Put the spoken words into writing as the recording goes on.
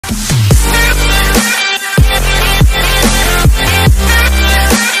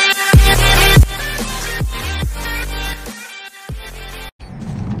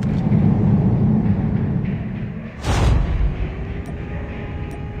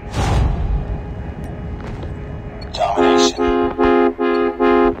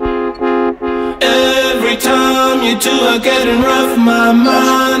you two are getting rough, my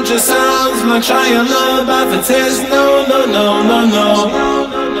mind just sounds like Shia LaBeouf. It says no, no, no, no,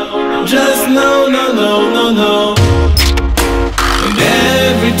 no, just no, no, no, no, no. And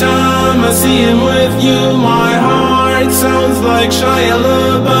every time I see him with you, my heart sounds like Shia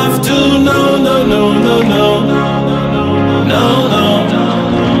LaBeouf too. No, no, no, no, no, no, no.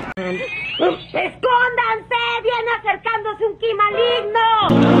 ¡Escóndanse! ¡Viene acercándose un ki maligno!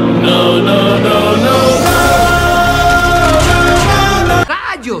 No, no, no, no, no.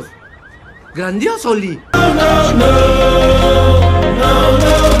 ¡Rayos! ¡Grandioso, Lee! No, no, no, no,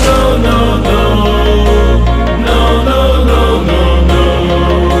 no, no, no, no, no, no, no,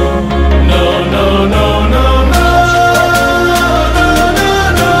 no, no, no, no.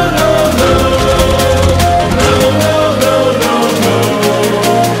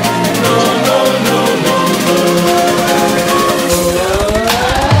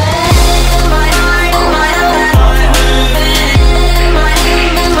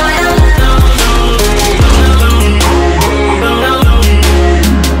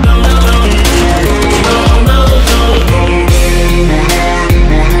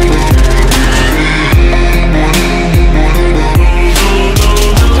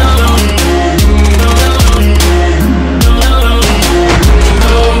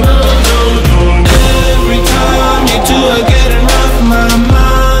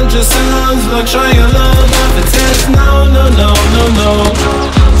 Shia LaBeouf, it says no, no, no, no, no,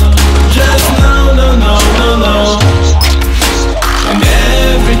 just no, no, no, no, no. And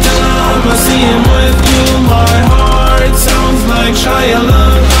every time I see him with you, my heart sounds like Shia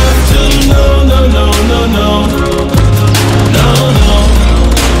LaBeouf too. No, no, no, no, no, no, no,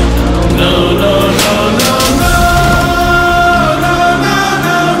 no, no, no, no.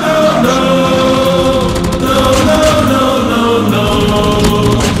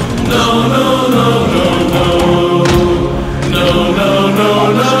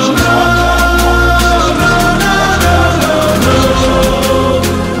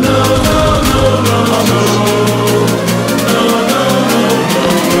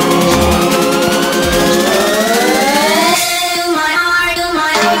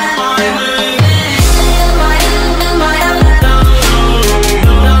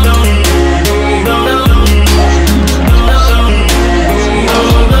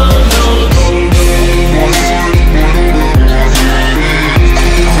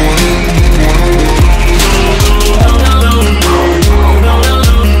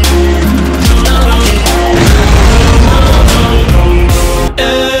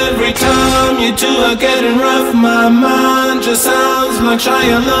 Getting rough, my mind just sounds like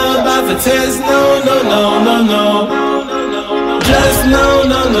Shia LaBeouf. It says no, no, no, no, no, just no,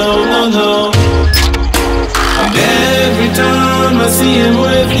 no, no, no, no. And every time I see him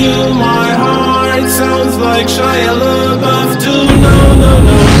with you, my heart sounds like Shia LaBeouf too. No, no,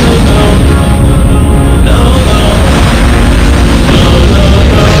 no, no, no, no, no, no, no,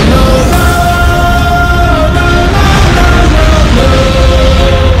 no, no, no.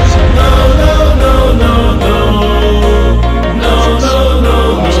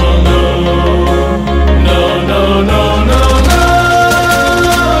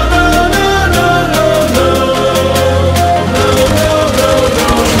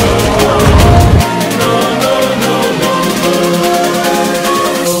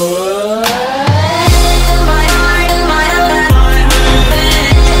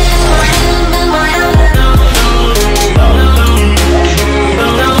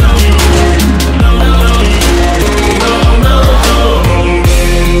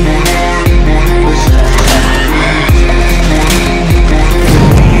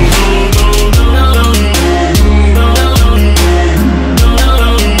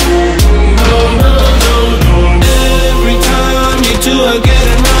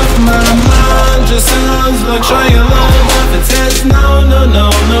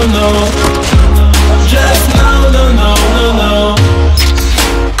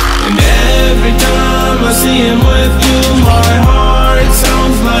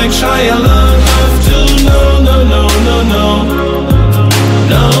 Shia LaBeouf too. No, no, no, no, no,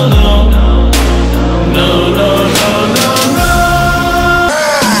 no, no.